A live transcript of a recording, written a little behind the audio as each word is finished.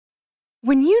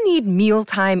When you need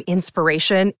mealtime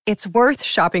inspiration, it's worth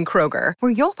shopping Kroger,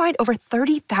 where you'll find over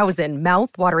 30,000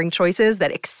 mouth-watering choices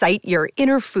that excite your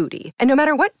inner foodie. And no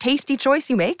matter what tasty choice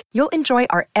you make, you'll enjoy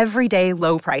our everyday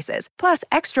low prices, plus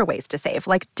extra ways to save,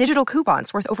 like digital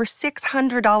coupons worth over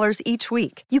 $600 each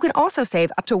week. You can also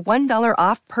save up to $1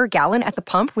 off per gallon at the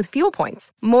pump with fuel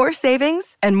points. More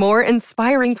savings and more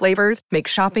inspiring flavors make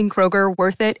shopping Kroger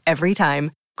worth it every time.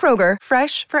 Kroger,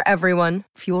 fresh for everyone.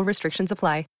 Fuel restrictions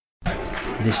apply.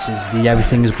 This is the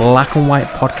Everything is Black and White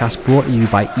podcast brought to you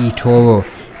by eToro.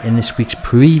 In this week's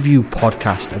preview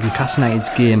podcast of Newcastle United's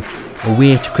game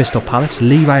away to Crystal Palace,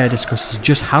 Lee Ryer discusses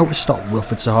just how to stop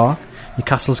Wilfried Zaha,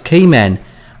 Newcastle's key men,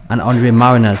 and Andre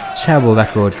Marina's terrible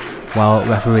record while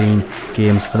refereeing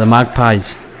games for the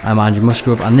Magpies. I'm Andrew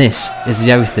Musgrove, and this is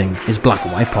the Everything is Black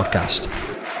and White podcast.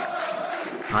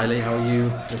 Hi Lee, how are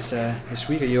you this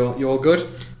week? Are you all good?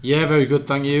 Yeah, very good,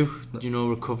 thank you.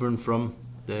 Recovering from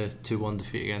the 2-1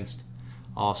 defeat against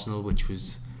Arsenal, which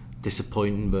was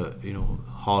disappointing, but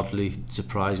hardly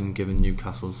surprising given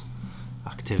Newcastle's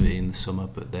activity in the summer.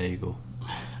 But there you go.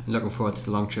 Looking forward to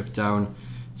the long trip down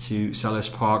to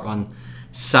Selhurst Park on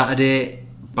Saturday.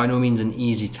 By no means an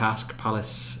easy task.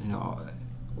 Palace,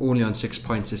 only on 6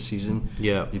 points this season.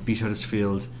 Yeah, they beat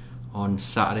Huddersfield on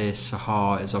Saturday.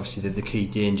 Zaha is obviously the key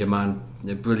danger man.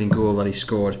 The brilliant goal that he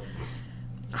scored.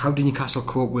 How do Newcastle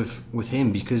cope with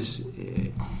him? Because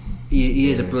he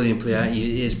is a brilliant player.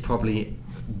 He is probably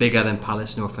bigger than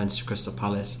Palace. No offence to Crystal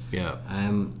Palace. Yeah.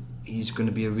 He's going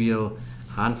to be a real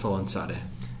handful on Saturday.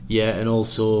 Yeah, and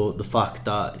also the fact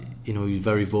that he was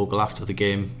very vocal after the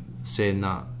game, saying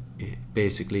that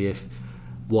basically if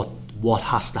what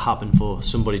has to happen for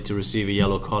somebody to receive a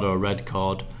yellow card or a red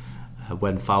card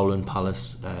when fouling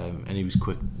Palace, and he was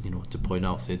quick, to point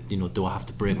out that do I have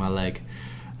to break my leg?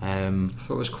 I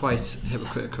thought it was quite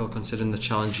hypocritical considering the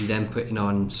challenge he then putting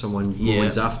on someone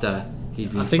moments after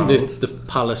he'd been fouled. I think the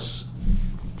Palace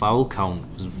foul count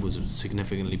was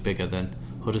significantly bigger than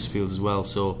Huddersfield as well.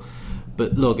 So,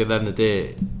 but look, at the end of the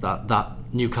day, that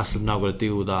Newcastle have now got to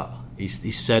deal with that. He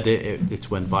said it's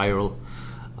went viral.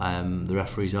 The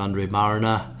referee's Andre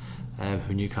Marina,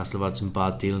 who Newcastle have had some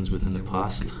bad dealings with in the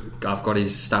past. I've got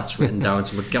his stats written down,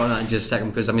 so we'll get on that in just a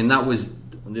second, because that was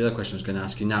the other question I was going to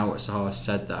ask you. Now Zaha has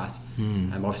said that,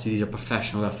 obviously these are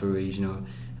professional referees, of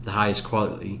the highest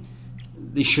quality.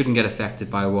 They shouldn't get affected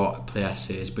by what a player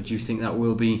says, but do you think that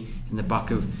will be in the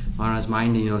back of Marina's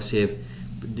mind? Say if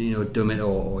Dummett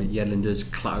or Yedlin does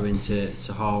clatter into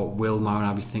Zaha, will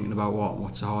Marina be thinking about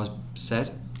what Zaha's said?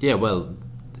 Yeah, well,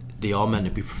 they are meant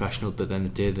to be professional, but then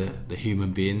they're the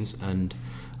human beings, and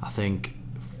I think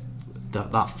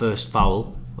that first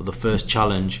foul or the first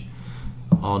challenge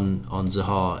on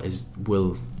Zaha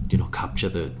will capture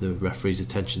the referee's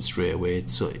attention straight away.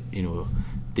 So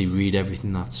they read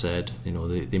everything that's said.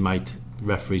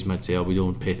 Referees might say, we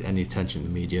don't pay any attention to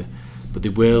the media, but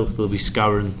they'll be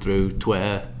scouring through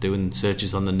Twitter, doing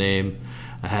searches on the name.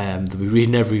 They'll be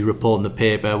reading every report in the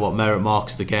paper, what merit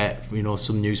marks they get.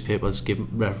 Some newspapers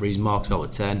give referees marks out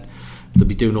of 10. They'll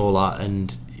be doing all that,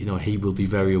 and he will be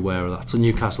very aware of that. So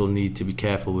Newcastle need to be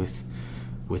careful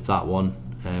with that one.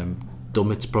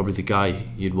 Dummett's probably the guy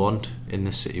you'd want in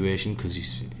this situation, because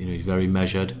he's very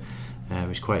measured.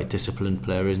 He's quite a disciplined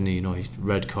player, isn't he? He's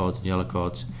red cards and yellow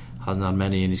cards, hasn't had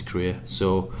many in his career.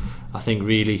 So I think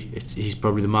really he's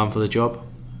probably the man for the job.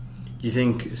 Do you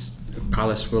think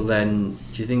Palace will then?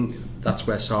 Do you think that's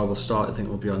where Zaha will start? I think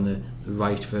it'll be on the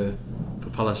right for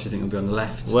Palace. Do you think it'll be on the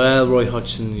left? Well, Roy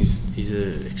Hodgson, he's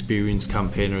an experienced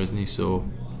campaigner, isn't he? So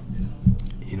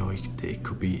it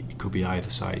could be either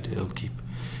side. It'll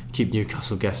keep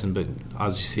Newcastle guessing, but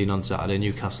as you've seen on Saturday,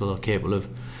 Newcastle are capable of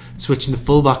switching the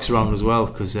fullbacks around as well,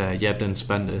 because Yedlin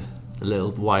spent a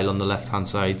little while on the left hand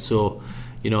side. So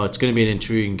it's going to be an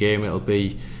intriguing game. It'll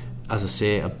be, as I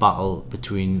say, a battle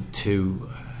between two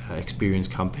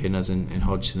experienced campaigners in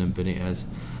Hodgson and Benitez,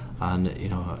 and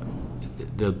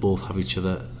they'll both have each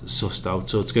other sussed out.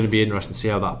 So it's going to be interesting to see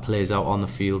how that plays out on the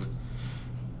field.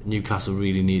 Newcastle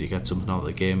really need to get something out of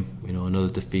the game. Another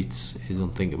defeat is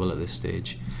unthinkable at this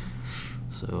stage.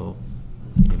 So,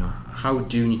 how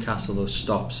do Newcastle those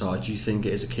stops? Or do you think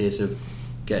it is a case of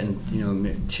getting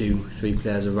 2-3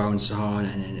 players around Zaha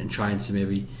and trying to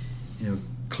maybe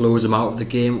close him out of the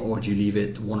game, or do you leave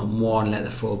it one-on-one, let the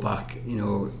fullback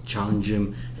challenge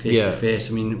him face to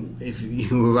face? I mean, if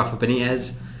you were Rafa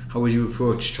Benitez, how would you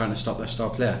approach trying to stop their star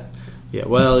player? Yeah,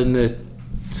 well, in the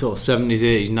sort of 70s,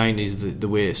 80s, 90s, the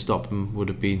way to stop him would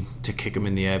have been to kick him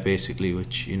in the air, basically,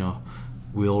 which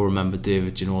we all remember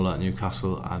David Ginola at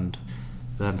Newcastle, and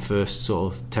then first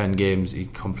sort of 10 games he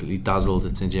completely dazzled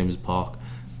at St James's Park.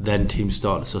 Then teams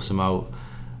started to suss him out,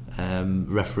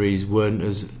 Referees weren't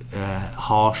as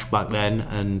harsh back then,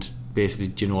 and basically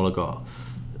Ginola got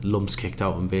lumps kicked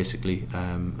out of him basically,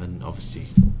 and obviously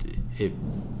it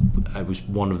was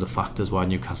one of the factors why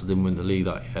Newcastle didn't win the league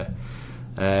that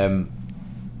year.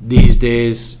 These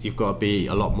days you've got to be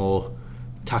a lot more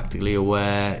tactically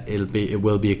aware. It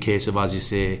will be a case of, as you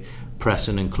say,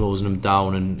 pressing and closing him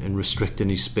down and restricting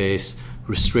his space,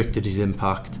 restricted his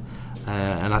impact,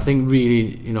 and I think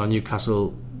really,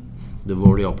 Newcastle, they've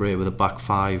already operated with a back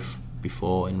five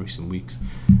before in recent weeks.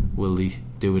 Will they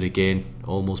do it again?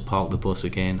 Almost park the bus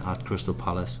again at Crystal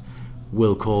Palace.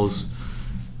 Will cause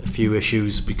a few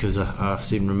issues, because I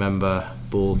seem to remember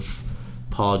both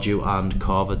Pardew and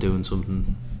Carver doing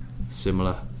something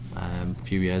similar a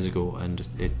few years ago, and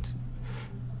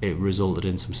it resulted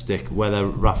in some stick. Whether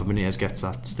Rafa Benitez gets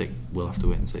that stick, we'll have to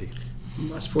wait and see.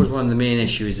 I suppose one of the main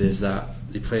issues is that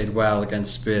they played well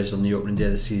against Spurs on the opening day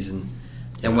of the season,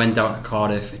 then went down to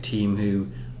Cardiff, a team who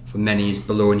for many is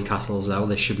below Newcastle's level.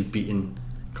 They should be beating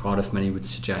Cardiff, many would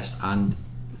suggest, and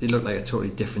they looked like a totally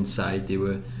different side. They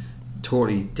were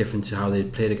totally different to how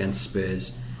they'd played against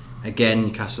Spurs. Again,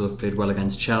 Newcastle have played well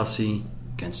against Chelsea,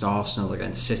 against Arsenal,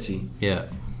 against City. Yeah.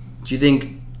 Do you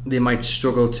think they might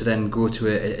struggle to then go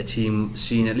to a team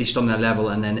seen at least on their level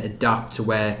and then adapt to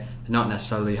where they're not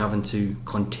necessarily having to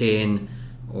contain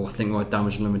or think about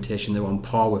damage and limitation? They're on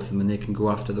par with them and they can go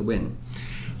after the win?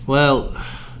 Well,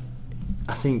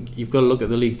 I think you've got to look at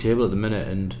the league table at the minute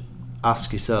and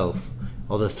ask yourself,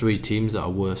 are there three teams that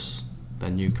are worse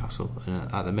than Newcastle?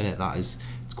 And at the minute, it's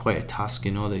quite a task.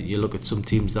 That you look at some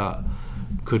teams that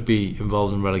could be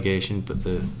involved in relegation, but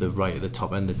they're right at the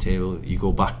top end of the table. You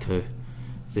go back to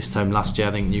this time last year,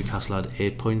 I think Newcastle had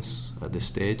 8 points at this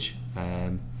stage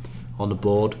on the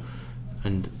board,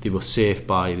 and they were safe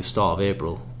by the start of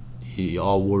April. You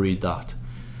are worried that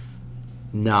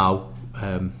now,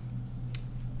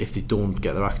 if they don't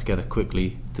get their act together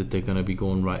quickly, that they're going to be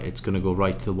going right. It's going to go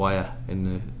right to the wire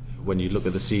when you look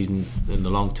at the season in the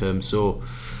long term. So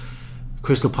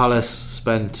Crystal Palace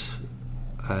spent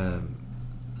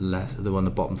less. They won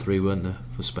the bottom three, weren't they,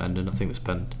 for spending? I think they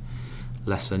spent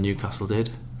less than Newcastle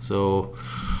did. So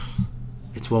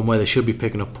it's one where they should be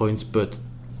picking up points, but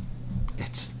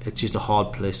it's just a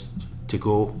hard place to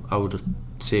go. I would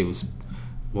say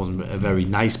wasn't a very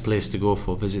nice place to go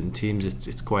for visiting teams.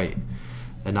 It's quite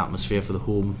an atmosphere from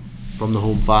the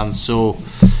home fans. So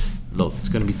look, it's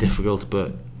going to be difficult,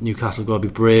 but Newcastle got to be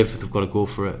brave. They've got to go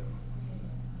for it.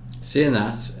 Saying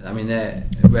that, I mean, their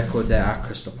record there at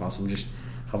Crystal Palace, I'm just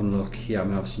having a look here. I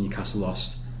mean, obviously Newcastle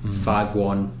lost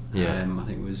 5-1. Yeah. I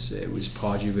think it was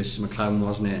Pardew versus McLaren,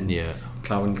 wasn't it? And yeah.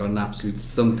 McLaren got an absolute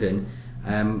thumping.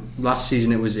 Last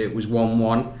season it was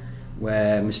 1-1,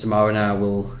 where Mr. Mariner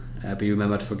will be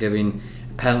remembered for giving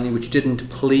a penalty which didn't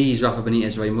please Rafa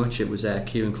Benitez very much. It was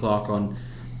Kieran Clark on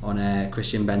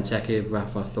Christian Benteke.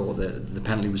 Rafa thought that the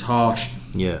penalty was harsh.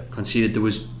 Yeah. Conceded there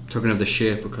was tugging of the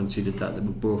shirt, but conceded that they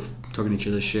were both tugging each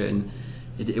other's shirt, and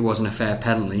it wasn't a fair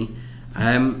penalty.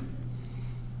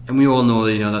 And we all know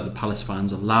that the Palace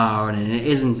fans are loud, and it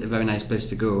isn't a very nice place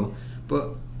to go.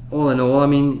 But all in all, I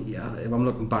mean, if I'm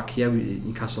looking back here,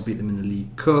 Newcastle beat them in the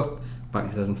League Cup back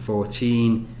in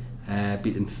 2014,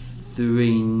 beat them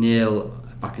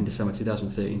 3-0 back in December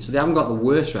 2013. So they haven't got the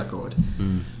worst record.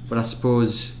 But I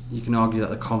suppose you can argue that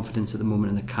the confidence at the moment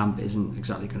in the camp isn't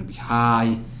exactly going to be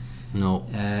high. No.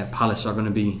 Palace are going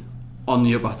to be on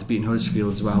the up after beating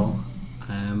Huddersfield as well.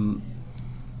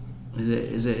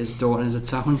 Is it as daunting as it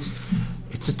sounds?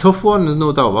 It's a tough one, there's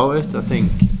no doubt about it. I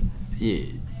think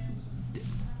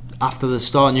after the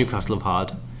start Newcastle have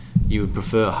had, you would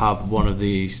prefer to have one of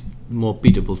these more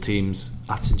beatable teams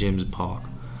at St James's Park.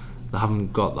 They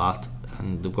haven't got that,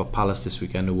 and they've got Palace this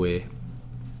weekend away.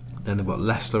 Then they've got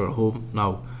Leicester at home.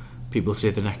 Now, people say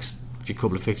the next few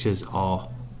couple of fixtures are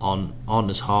on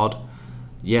as hard.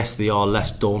 Yes, they are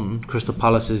less daunting. Crystal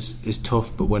Palace is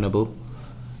tough but winnable.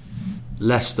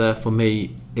 Leicester, for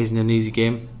me, isn't an easy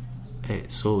game.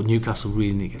 So Newcastle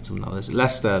really need to get something out of this.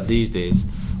 Leicester these days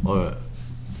are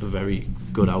a very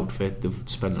good outfit. They've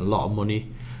spent a lot of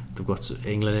money. They've got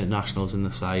England internationals in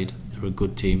the side. They're a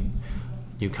good team.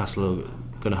 Newcastle are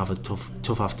going to have a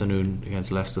tough afternoon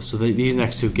against Leicester. So these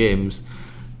next two games,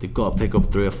 they've got to pick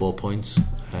up 3 or 4 points,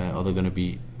 or they're going to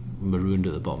be marooned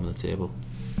at the bottom of the table.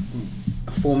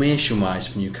 Formation-wise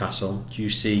for Newcastle, do you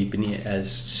see Benitez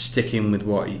sticking with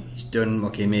what he's done?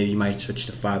 Okay, maybe he might switch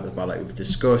to 5 at the back like we've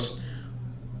discussed,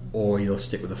 or he'll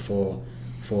stick with a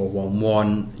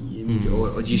 4-1-1,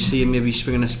 or do you see him maybe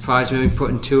swinging a surprise, maybe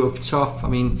putting 2 up top? I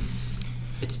mean,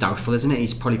 it's doubtful, isn't it?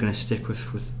 He's probably going to stick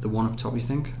with the 1 up top, you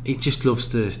think? He just loves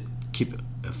to keep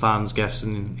fans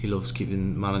guessing. He loves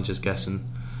keeping managers guessing.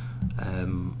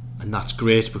 and that's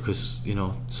great because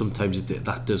sometimes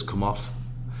that does come off.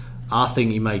 I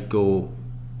think he might go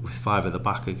with 5 at the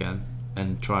back again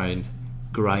and try and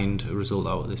grind a result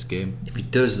out of this game. If he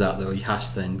does that though, he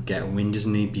has to then get a win,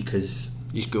 doesn't he? Because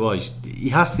he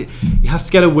has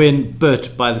to get a win,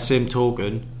 but by the same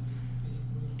token,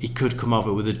 he could come out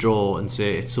of it with a draw and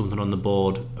say it's something on the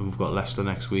board, and we've got Leicester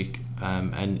next week,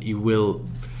 and he'll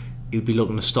be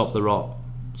looking to stop the rot.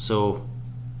 So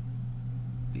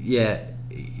yeah,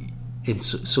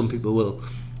 some people will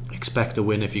expect a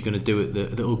win if you're going to do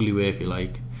it the ugly way, if you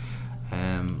like.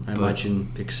 I imagine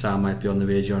Big Sam might be on the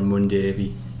radio on Monday if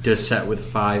he does set with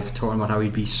 5, talking about how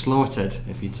he'd be slaughtered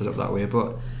if he'd set up that way.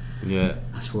 But yeah,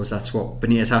 I suppose that's what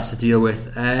Benitez has to deal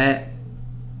with.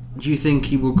 Do you think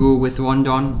he will go with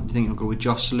Rondon? Do you think he'll go with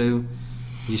Joselu?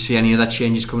 Do you see any other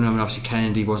changes coming on? I mean, obviously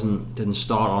Kennedy didn't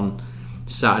start on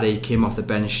Saturday. He came off the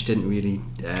bench, didn't really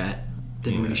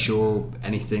show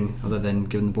anything other than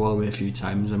giving the ball away a few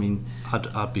times. I mean,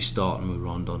 I'd be starting with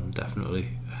Rondon definitely.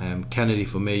 Kennedy,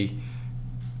 for me,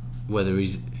 whether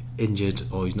he's injured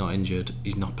or he's not injured,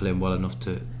 he's not playing well enough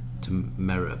to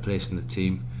merit a place in the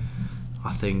team.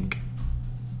 I think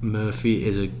Murphy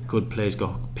is a good player. He's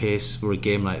got pace for a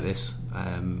game like this.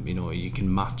 You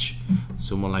can match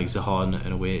someone like Zaha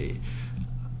in a way.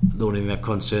 The only thing that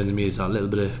concerns me is that little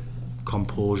bit of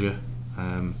composure.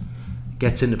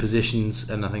 Gets into positions,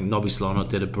 and I think Nobby Solano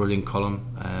did a brilliant column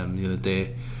the other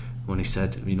day when he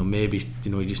said, maybe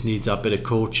he just needs that bit of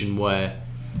coaching where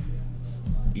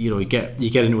you get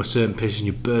into a certain position,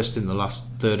 you burst in the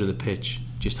last third of the pitch,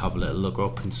 just have a little look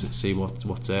up and see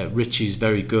what's there. Richie's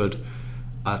very good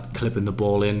at clipping the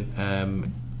ball in,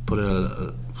 put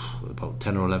in about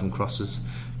 10 or 11 crosses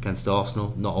against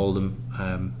Arsenal, not all of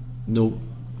them no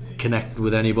connected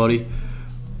with anybody,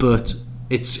 but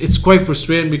it's quite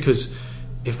frustrating because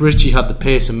if Richie had the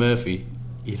pace of Murphy,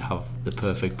 he'd have the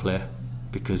perfect player,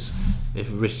 because if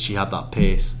Richie had that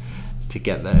pace to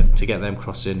get them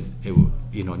crossing, it would,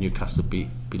 Newcastle be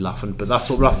laughing. But that's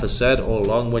what Rafa said all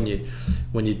along. When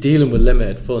you're dealing with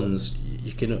limited funds,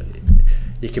 you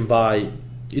can buy.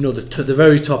 The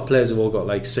very top players have all got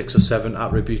like 6 or 7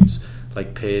 attributes,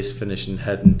 like pace, finishing,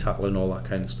 heading, tackling, all that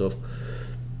kind of stuff.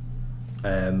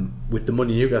 With the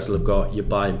money Newcastle have got, you're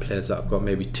buying players that have got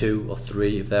maybe 2 or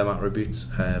 3 of them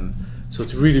attributes. So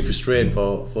it's really frustrating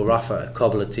for Rafa to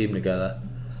cobble a team together.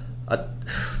 I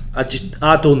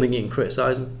don't think you can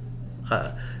criticise him.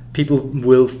 People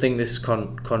will think this is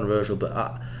controversial, but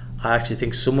I actually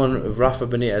think someone of Rafa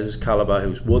Benitez's calibre,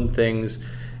 who's won things,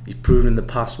 he's proven in the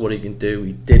past what he can do.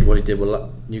 He did what he did with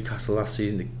Newcastle last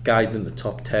season to guide them to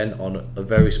top 10 on a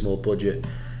very small budget.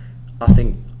 I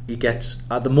think he gets,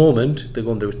 at the moment, they're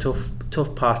going through a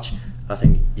tough patch. I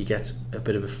think he gets a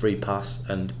bit of a free pass,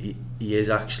 and he is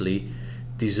actually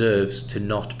deserves to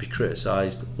not be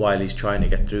criticised while he's trying to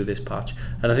get through this patch.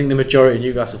 And I think the majority of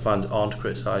Newcastle fans aren't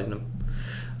criticising him.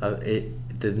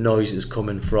 The noise is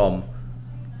coming from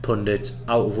pundits,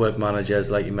 out of work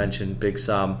managers, like you mentioned, Big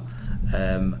Sam,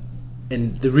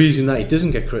 and the reason that he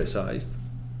doesn't get criticised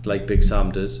like Big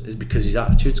Sam does is because his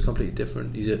attitude's completely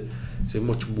different. He's a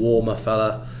much warmer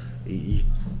fella. He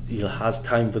has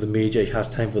time for the media, he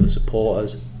has time for the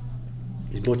supporters.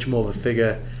 He's much more of a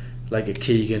figure like a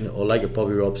Keegan or like a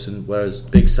Bobby Robson, whereas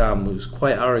Big Sam was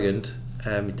quite arrogant.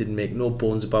 He didn't make no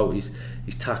bones about his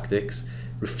tactics,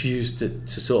 refused to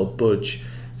sort of budge,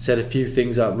 said a few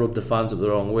things that rubbed the fans up the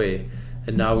wrong way,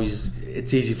 and now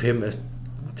it's easy for him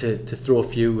to throw a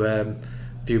few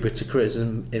bits of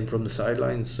criticism in from the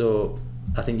sidelines. So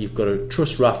I think you've got to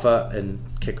trust Rafa and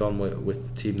kick on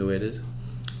with the team the way it is.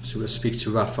 So we'll speak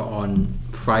to Rafa on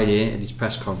Friday at his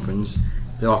press conference.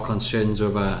 There are concerns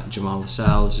over Jamal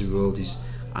Lascelles, who rolled his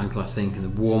ankle, I think, in the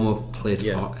warm-up, played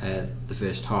for the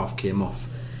first half, came off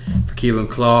for Kieran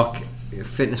Clark.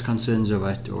 Fitness concerns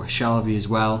over Shelvey as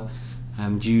well.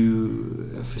 Do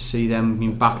you foresee them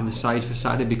being back in the side for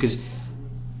Saturday? Because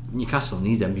Newcastle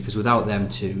need them, because without them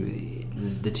too,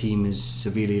 the team is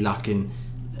severely lacking,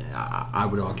 I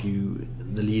would argue,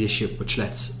 the leadership which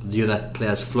lets the other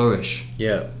players flourish.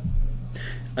 Yeah.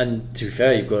 And to be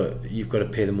fair, you've got to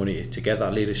pay the money to get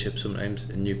that leadership sometimes.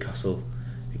 And Newcastle,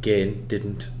 again,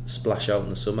 didn't splash out in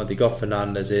the summer. They got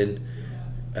Fernandes in,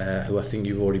 who I think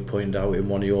you've already pointed out in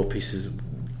one of your pieces,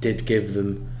 did give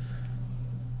them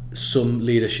some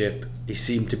leadership. He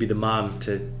seemed to be the man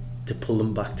to pull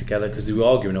them back together, because they were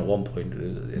arguing at one point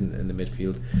in the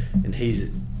midfield, and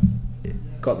he's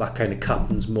got that kind of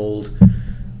captain's mould.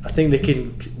 I think they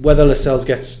can, whether Lascelles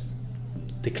gets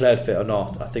declared fit or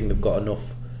not, I think they've got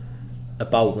enough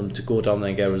about them to go down there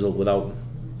and get a result without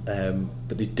him.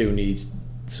 But they do need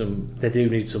do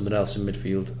need something else in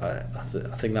midfield.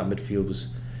 I think that midfield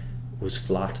was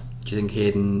flat. Do you think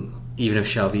Hayden, even if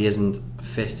Shelvey isn't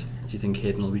fit, do you think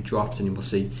Hayden will be dropped and you will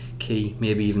see Key,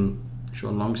 maybe even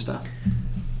Sean Longstaff?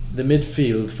 The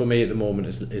midfield for me at the moment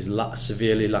is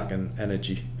severely lacking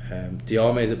energy.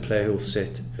 Diarmé is a player who'll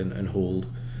sit and hold.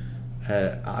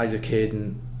 Isaac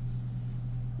Hayden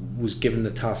was given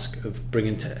the task of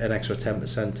bringing an extra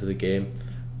 10% to the game.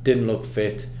 Didn't look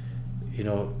fit,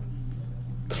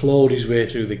 clawed his way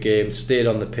through the game, stayed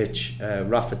on the pitch.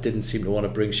 Rafa didn't seem to want to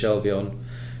bring Shelvey on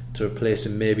to replace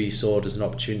him. Maybe he saw it as an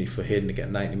opportunity for Hayden to get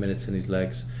 90 minutes in his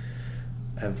legs.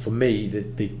 And for me,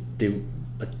 they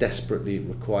desperately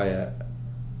require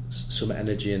some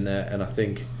energy in there. And I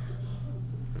think,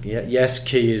 yes,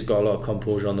 Key has got a lot of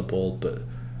composure on the ball, but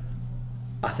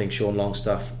I think Sean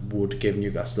Longstaff would give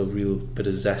Newcastle a real bit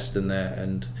of zest in there.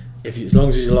 And as long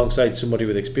as he's alongside somebody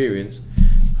with experience,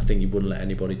 I think he wouldn't let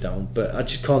anybody down. But I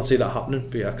just can't see that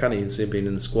happening. I can't even see him being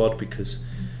in the squad because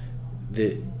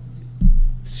the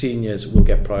seniors will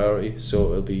get priority.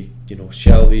 So it'll be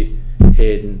Shelvey,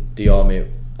 Hayden, Diarmé.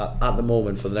 At the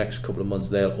moment, for the next couple of months,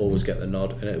 they'll always get the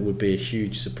nod, and it would be a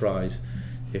huge surprise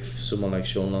if someone like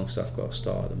Sean Longstaff got a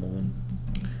start at the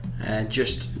moment.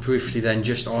 Just briefly then,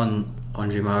 just on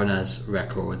Andre Marinar's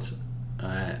record,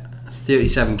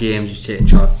 37 games he's taken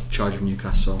charge of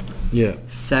Newcastle. Yeah.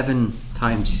 7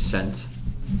 times he's sent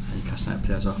Newcastle United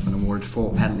players off and awarded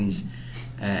 4 penalties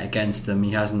against them.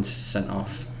 He hasn't sent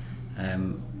off a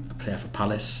player for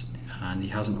Palace, and he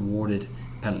hasn't awarded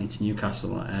a penalty to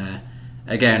Newcastle.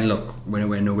 Again, look,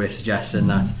 we're nowhere suggesting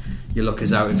that your luck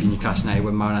is out if you're Newcastle United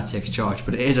when Marinar takes charge,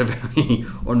 but it is a very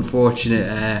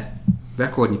unfortunate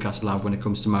record Newcastle have when it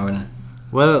comes to Marinar.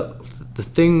 Well, the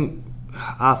thing,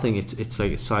 I think it's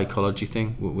like a psychology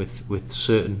thing with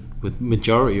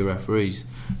majority of referees,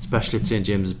 especially at St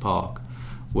James's Park,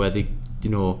 where they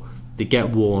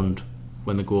get warned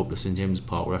when they go up to St James's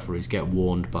Park. Referees get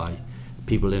warned by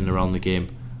people in and around the game.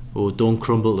 Oh, don't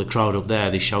crumble the crowd up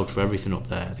there. They shout for everything up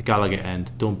there. The Gallagher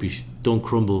end, don't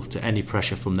crumble to any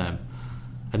pressure from them.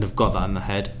 And they've got that in their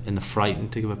head, and they're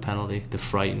frightened to give a penalty. They're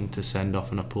frightened to send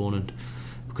off an opponent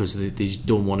because they just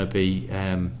don't want to be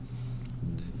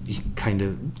kind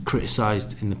of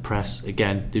criticised in the press.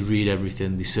 Again, they read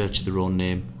everything. They search their own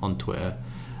name on Twitter.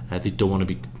 They don't want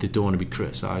to be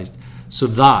criticised. So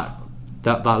that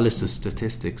list of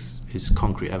statistics is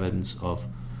concrete evidence of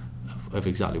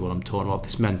exactly what I'm talking about.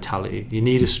 This mentality. You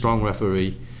need a strong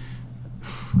referee.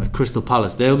 At Crystal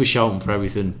Palace, they'll be shouting for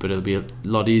everything, but it'll be a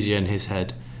lot easier in his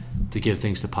head to give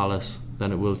things to Palace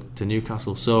than it will to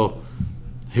Newcastle. So,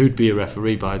 who'd be a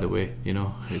referee, by the way?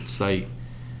 It's like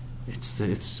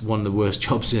it's one of the worst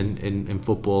jobs in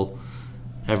football.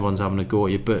 Everyone's having a go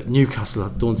at you, but Newcastle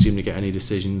don't seem to get any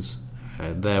decisions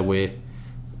their way.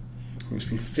 It's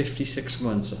been 56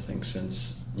 months, I think,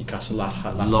 since Newcastle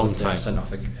last long time sent off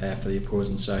for the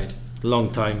opposing side.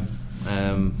 Long time.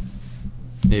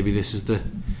 Maybe this is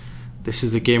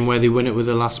the game where they win it with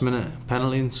a last minute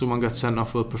penalty and someone gets sent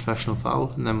off with a professional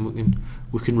foul, and then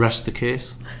we can rest the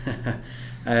case.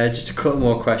 Just a couple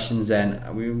more questions then.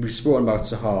 We've spoken about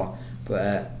Zaha,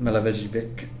 but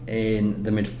Milivojevic in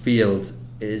the midfield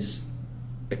is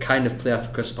a kind of player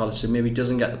for Crystal Palace who maybe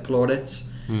doesn't get the plaudits.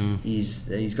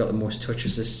 He's got the most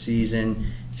touches this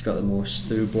season. He's got the most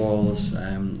through balls.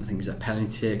 I think he's a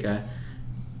penalty taker.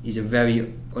 He's a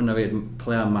very underrated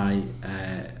player in my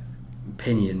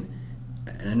opinion,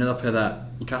 and another player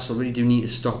that Newcastle really do need to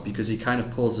stop because he kind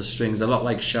of pulls the strings a lot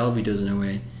like Shelvey does in a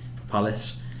way for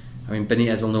Palace. I mean,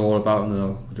 Benitez will know all about him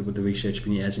though with the research.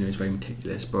 Benitez, he's very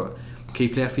meticulous, but key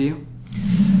player for you?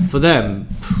 For them,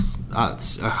 I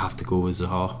have to go with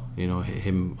Zaha.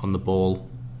 Him on the ball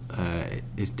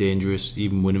is dangerous.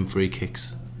 Even winning free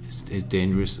kicks is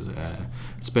dangerous,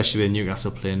 especially when Newcastle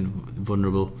playing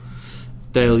vulnerable.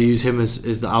 They'll use him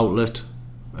as the outlet.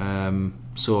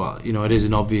 So it is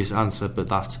an obvious answer,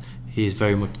 but he is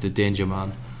very much the danger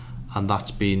man, and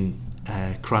that's been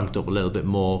cranked up a little bit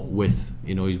more with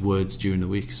his words during the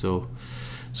week. So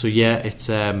yeah, it's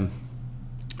a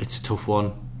tough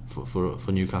one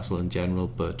for Newcastle in general,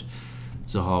 but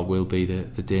Zaha will be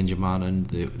the danger man, and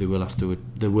they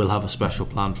will have a special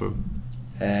plan for him.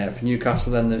 For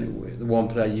Newcastle then, the one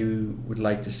player you would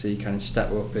like to see kind of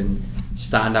step up and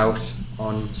stand out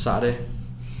on Saturday?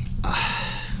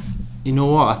 You know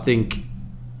what, I think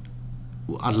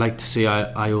I'd like to see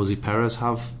Ayoze Perez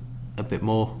have a bit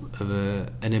more of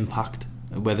an impact.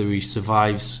 Whether he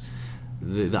survives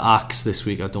the axe this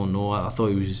week, I don't know. I thought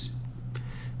he was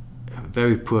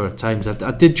very poor at times.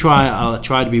 I did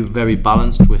try to be very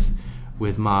balanced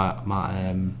with my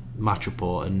match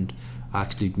report, and I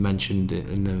actually mentioned it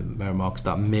in the remarks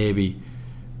that maybe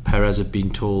Perez had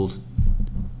been told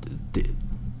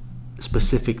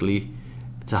specifically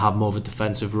to have more of a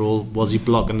defensive role. Was he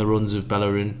blocking the runs of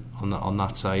Bellerin on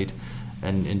that side,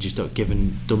 and just done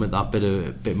it that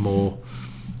bit more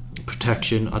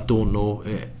protection? I don't know.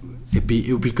 It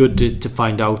would be good to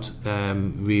find out,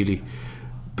 really.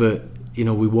 But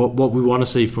what we want to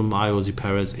see from Ayoze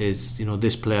Perez is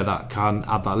this player that can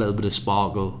add that little bit of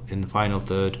sparkle in the final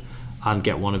third and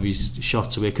get one of his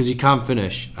shots away, because he can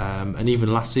finish. And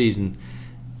even last season,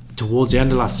 towards the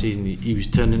end of last season, he was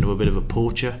turned into a bit of a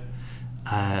poacher.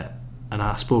 And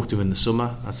I spoke to him in the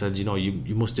summer. I said,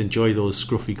 you must enjoy those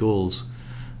scruffy goals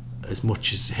as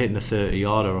much as hitting a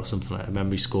 30-yarder or something like that. I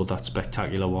remember he scored that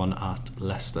spectacular one at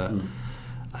Leicester.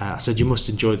 I said, you must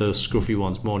enjoy those scruffy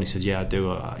ones more, and he said, yeah, I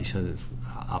do. He said,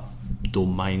 I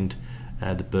don't mind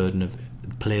the burden of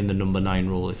playing the number 9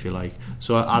 role, if you like.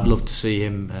 So I'd love to see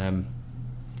him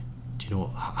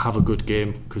have a good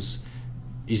game, because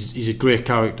he's a great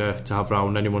character to have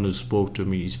around. Anyone who's spoke to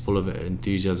him, he's full of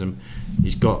enthusiasm.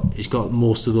 He's got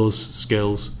most of those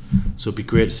skills, so it'd be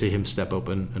great to see him step up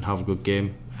and have a good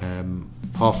game.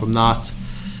 Apart from that,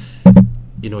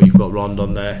 you've got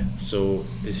Rondon there, so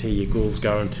is he your goals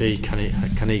guarantee?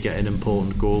 Can he get an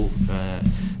important goal?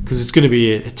 Because it's going to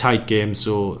be a tight game,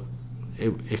 so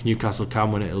if Newcastle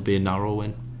can win it, it'll be a narrow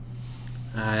win.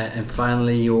 And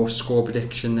finally, your score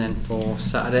prediction then for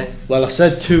Saturday? Well, I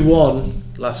said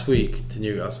 2-1 last week to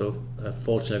Newcastle.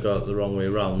 Fortunately, I got it the wrong way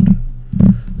around.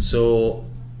 So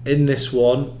in this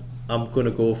one, I'm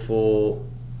probably going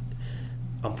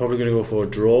to go for a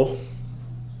draw.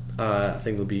 I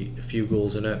think there'll be a few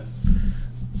goals in it.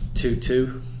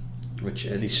 2-2, which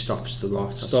at least stops the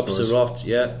rot. Stops the rot,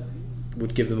 yeah.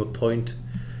 Would give them a point.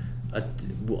 Are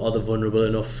they vulnerable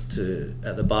enough to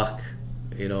at the back?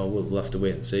 We'll have to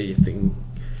wait and see. If they can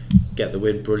get the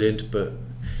win, brilliant. But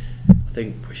I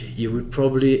think you would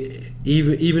probably,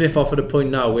 even if offered a point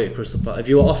now, wait at Crystal Palace. If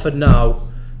you were offered now,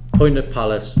 point at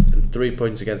Palace and 3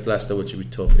 points against Leicester, which would be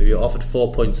tough. If you're offered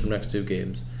 4 points from the next 2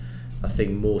 games, I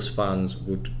think most fans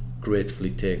would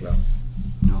gratefully take that.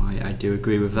 No, I do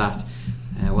agree with that.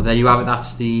 Well, there you have it.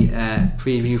 That's the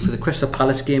preview for the Crystal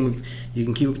Palace game. You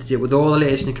can keep up to date with all the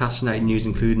latest Newcastle United news,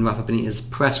 including Rafa Benitez's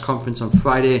press conference on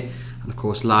Friday, and of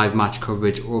course live match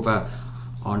coverage over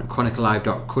on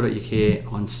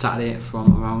chroniclelive.co.uk on Saturday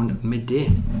from around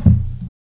midday.